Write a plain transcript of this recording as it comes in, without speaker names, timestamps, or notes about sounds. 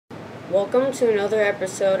Welcome to another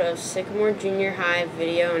episode of Sycamore Junior High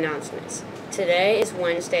Video Announcements. Today is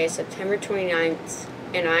Wednesday, September 29th,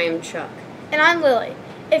 and I am Chuck. And I'm Lily.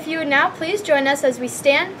 If you would now please join us as we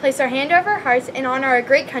stand, place our hand over our hearts, and honor our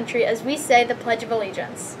great country as we say the Pledge of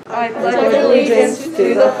Allegiance. I pledge allegiance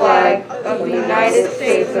to the flag of the United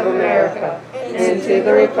States of America and to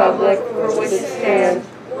the republic for which it stands,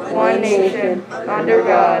 one nation, under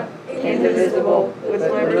God, indivisible, with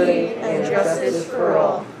liberty and justice for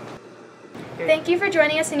all. Thank you for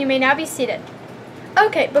joining us, and you may now be seated.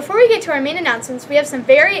 Okay, before we get to our main announcements, we have some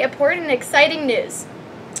very important and exciting news.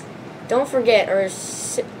 Don't forget our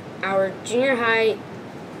Junior High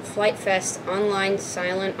Flight Fest online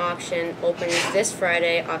silent auction opens this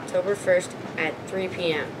Friday, October 1st at 3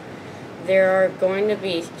 p.m. There are going to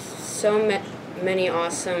be so many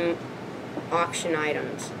awesome auction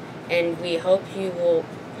items, and we hope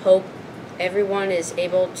everyone is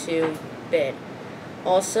able to bid.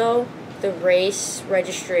 Also, the race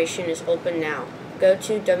registration is open now. Go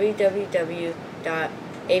to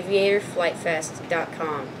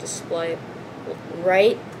www.aviatorflightfest.com. Display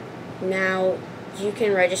right now. You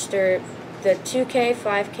can register the 2K,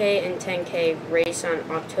 5K, and 10K race on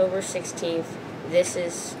October 16th. This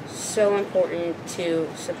is so important to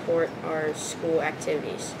support our school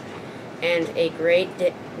activities and a great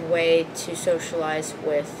way to socialize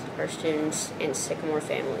with our students and Sycamore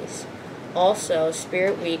families. Also,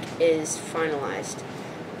 Spirit Week is finalized.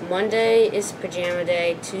 Monday is Pajama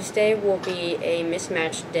Day, Tuesday will be a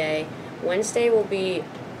mismatched day, Wednesday will be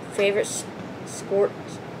favorite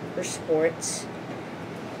sports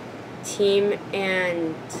team,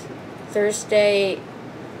 and Thursday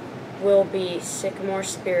will be Sycamore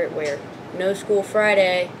Spirit Wear. No school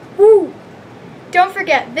Friday. Woo! Don't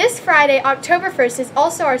forget, this Friday, October 1st, is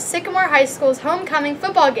also our Sycamore High School's homecoming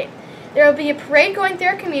football game. There will be a parade going through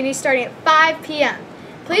our community starting at 5 p.m.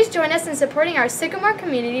 Please join us in supporting our Sycamore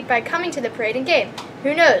community by coming to the parade and game.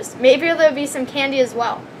 Who knows, maybe there will be some candy as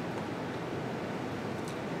well.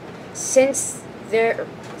 Since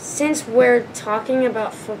we're talking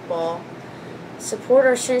about football, support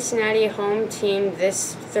our Cincinnati home team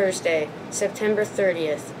this Thursday, September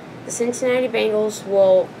 30th. The Cincinnati Bengals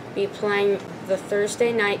will be playing the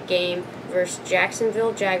Thursday night game versus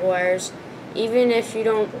Jacksonville Jaguars. Even if you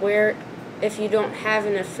don't have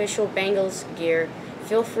an official Bengals gear,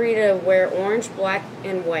 feel free to wear orange, black,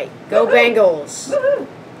 and white. Go Bengals!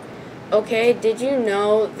 Okay, did you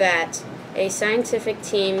know that a scientific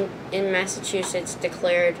team in Massachusetts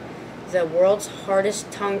declared the world's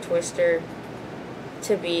hardest tongue twister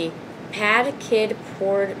to be pad kid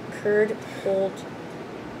poured curd cold?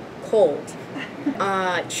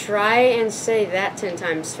 Try and say that 10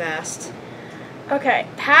 times fast. Okay,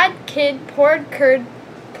 pad kid poured curd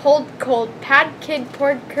pulled cold. Pad kid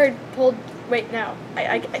poured curd pulled. Wait, no.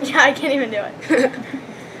 I can't even do it.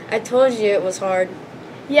 I told you it was hard.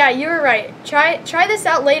 Yeah, you were right. Try this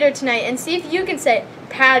out later tonight and see if you can say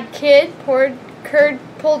pad kid poured curd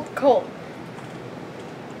pulled cold.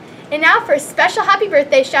 And now for a special happy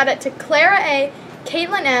birthday shout out to Clara A,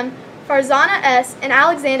 Caitlin M, Farzana S, and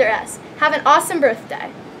Alexander S. Have an awesome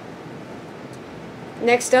birthday.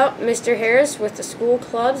 Next up, Mr. Harris with the school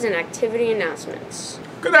clubs and activity announcements.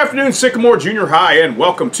 Good afternoon, Sycamore Junior High, and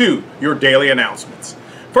welcome to your daily announcements.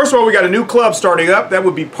 First of all, we got a new club starting up. That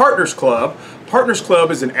would be Partners Club. Partners Club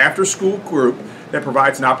is an after-school group that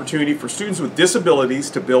provides an opportunity for students with disabilities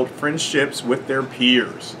to build friendships with their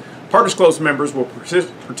peers. Partners Club's members will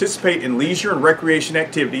participate in leisure and recreation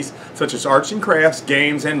activities such as arts and crafts,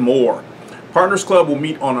 games, and more. Partners Club will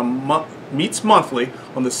meet meets monthly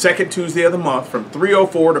on the second Tuesday of the month from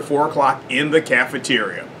 3:04 to 4 o'clock in the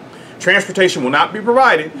cafeteria. Transportation will not be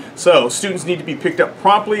provided, so students need to be picked up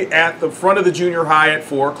promptly at the front of the junior high at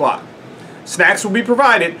 4 o'clock. Snacks will be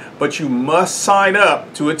provided, but you must sign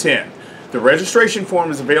up to attend. The registration form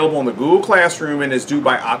is available in the Google Classroom and is due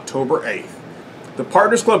by October 8th. The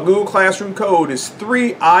Partners Club Google Classroom code is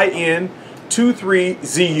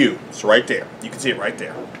 3IN23ZU. It's right there. You can see it right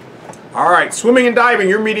there. All right, swimming and diving,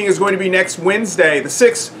 your meeting is going to be next Wednesday, the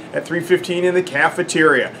 6th at 3:15 in the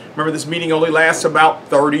cafeteria. Remember, this meeting only lasts about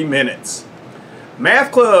 30 minutes.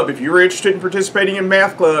 Math Club, if you're interested in participating in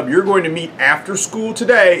Math Club, you're going to meet after school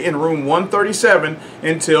today in room 137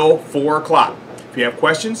 until 4 o'clock. If you have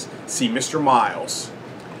questions, see Mr. Miles.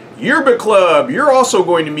 Yearbook Club, you're also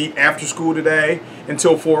going to meet after school today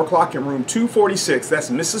until 4 o'clock in room 246. That's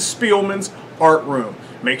Mrs. Spielman's art room.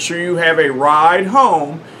 Make sure you have a ride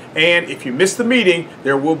home. And if you missed the meeting,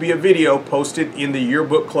 there will be a video posted in the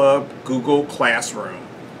Yearbook Club Google Classroom.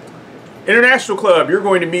 International Club, you're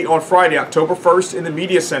going to meet on Friday, October 1st in the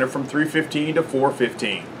Media Center from 3:15 to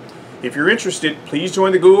 4:15. If you're interested, please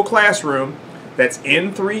join the Google Classroom. That's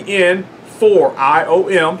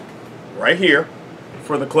N3N4IOM right here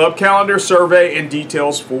for the club calendar, survey, and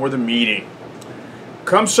details for the meeting.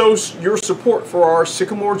 Come show your support for our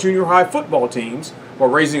Sycamore Junior High football teams while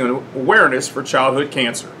raising awareness for childhood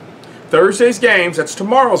cancer. Thursday's games, that's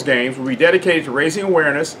tomorrow's games, will be dedicated to raising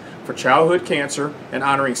awareness for childhood cancer and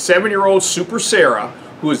honoring 7-year-old Super Sarah,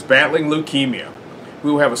 who is battling leukemia.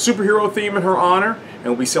 We will have a superhero theme in her honor, and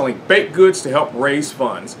we'll be selling baked goods to help raise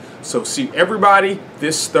funds. So see everybody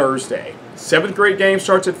this Thursday. 7th grade game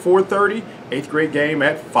starts at 4:30, 8th grade game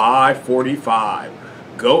at 5:45.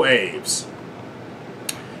 Go Aves!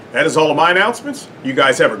 That is all of my announcements. You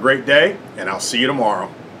guys have a great day, and I'll see you tomorrow.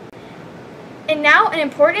 And now an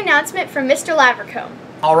important announcement from Mr. Lavercombe.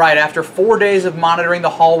 All right, after 4 days of monitoring the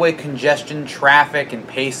hallway congestion, traffic, and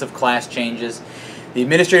pace of class changes, the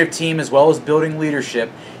administrative team as well as building leadership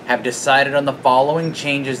have decided on the following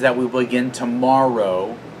changes that will begin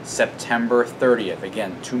tomorrow, September 30th.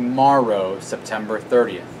 Again, tomorrow, September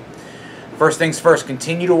 30th. First things first,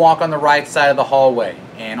 continue to walk on the right side of the hallway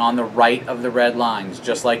and on the right of the red lines,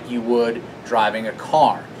 just like you would driving a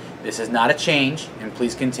car. This is not a change, and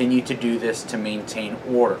please continue to do this to maintain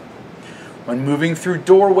order. When moving through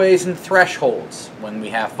doorways and thresholds, when we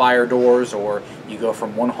have fire doors or you go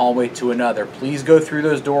from one hallway to another, please go through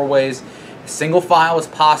those doorways single file as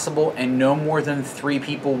possible and no more than 3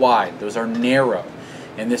 people wide. Those are narrow,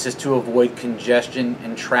 and this is to avoid congestion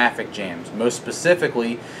and traffic jams. Most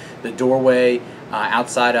specifically, the doorway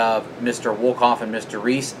outside of Mr. Wolkoff and Mr.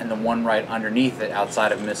 Reese, and the one right underneath it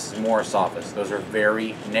outside of Mrs. Morris' office. Those are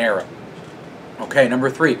very narrow. Okay, number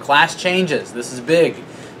 3, class changes. This is big.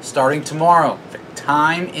 Starting tomorrow, the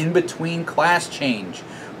time in between class change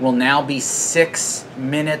will now be 6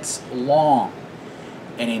 minutes long.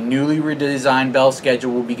 And a newly redesigned bell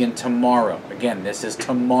schedule will begin tomorrow. Again, this is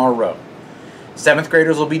tomorrow. 7th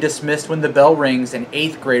graders will be dismissed when the bell rings, and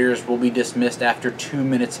 8th graders will be dismissed after 2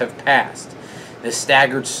 minutes have passed. This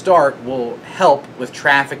staggered start will help with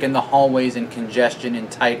traffic in the hallways and congestion in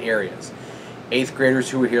tight areas. 8th graders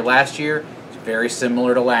who were here last year is very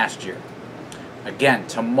similar to last year. Again,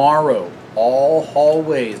 tomorrow, all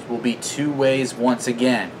hallways will be 2 ways once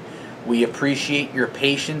again. We appreciate your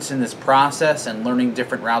patience in this process and learning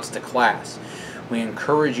different routes to class. We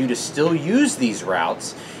encourage you to still use these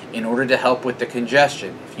routes in order to help with the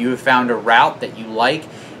congestion. If you have found a route that you like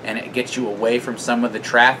and it gets you away from some of the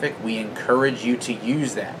traffic, we encourage you to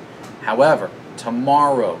use that. However,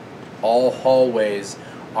 tomorrow, all hallways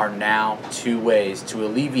are now 2 ways to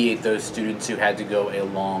alleviate those students who had to go a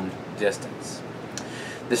long distance.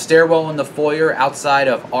 The stairwell in the foyer outside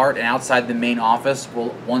of art and outside the main office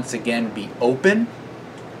will once again be open.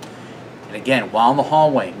 And again, while in the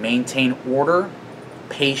hallway, maintain order,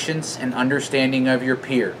 patience, and understanding of your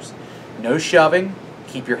peers. No shoving.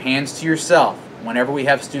 Keep your hands to yourself. Whenever we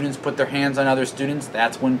have students put their hands on other students,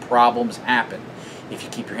 that's when problems happen. If you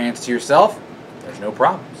keep your hands to yourself, there's no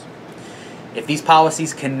problems. If these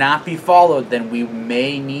policies cannot be followed, then we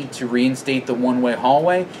may need to reinstate the one-way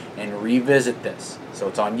hallway and revisit this. So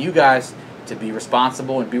it's on you guys to be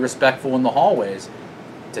responsible and be respectful in the hallways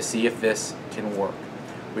to see if this can work.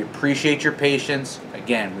 We appreciate your patience.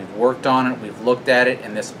 Again, we've worked on it, we've looked at it,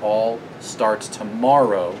 and this all starts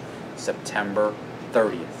tomorrow, September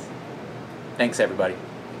 30th. Thanks, everybody.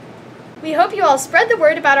 We hope you all spread the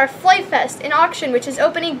word about our Flight Fest and auction, which is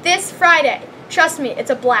opening this Friday. Trust me, it's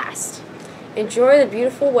a blast. Enjoy the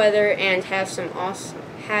beautiful weather and have an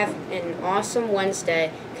awesome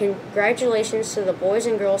Wednesday. Congratulations to the boys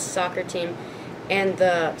and girls soccer team and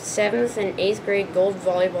the 7th and 8th grade gold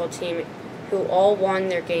volleyball team who all won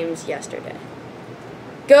their games yesterday.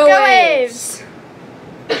 Go Aves!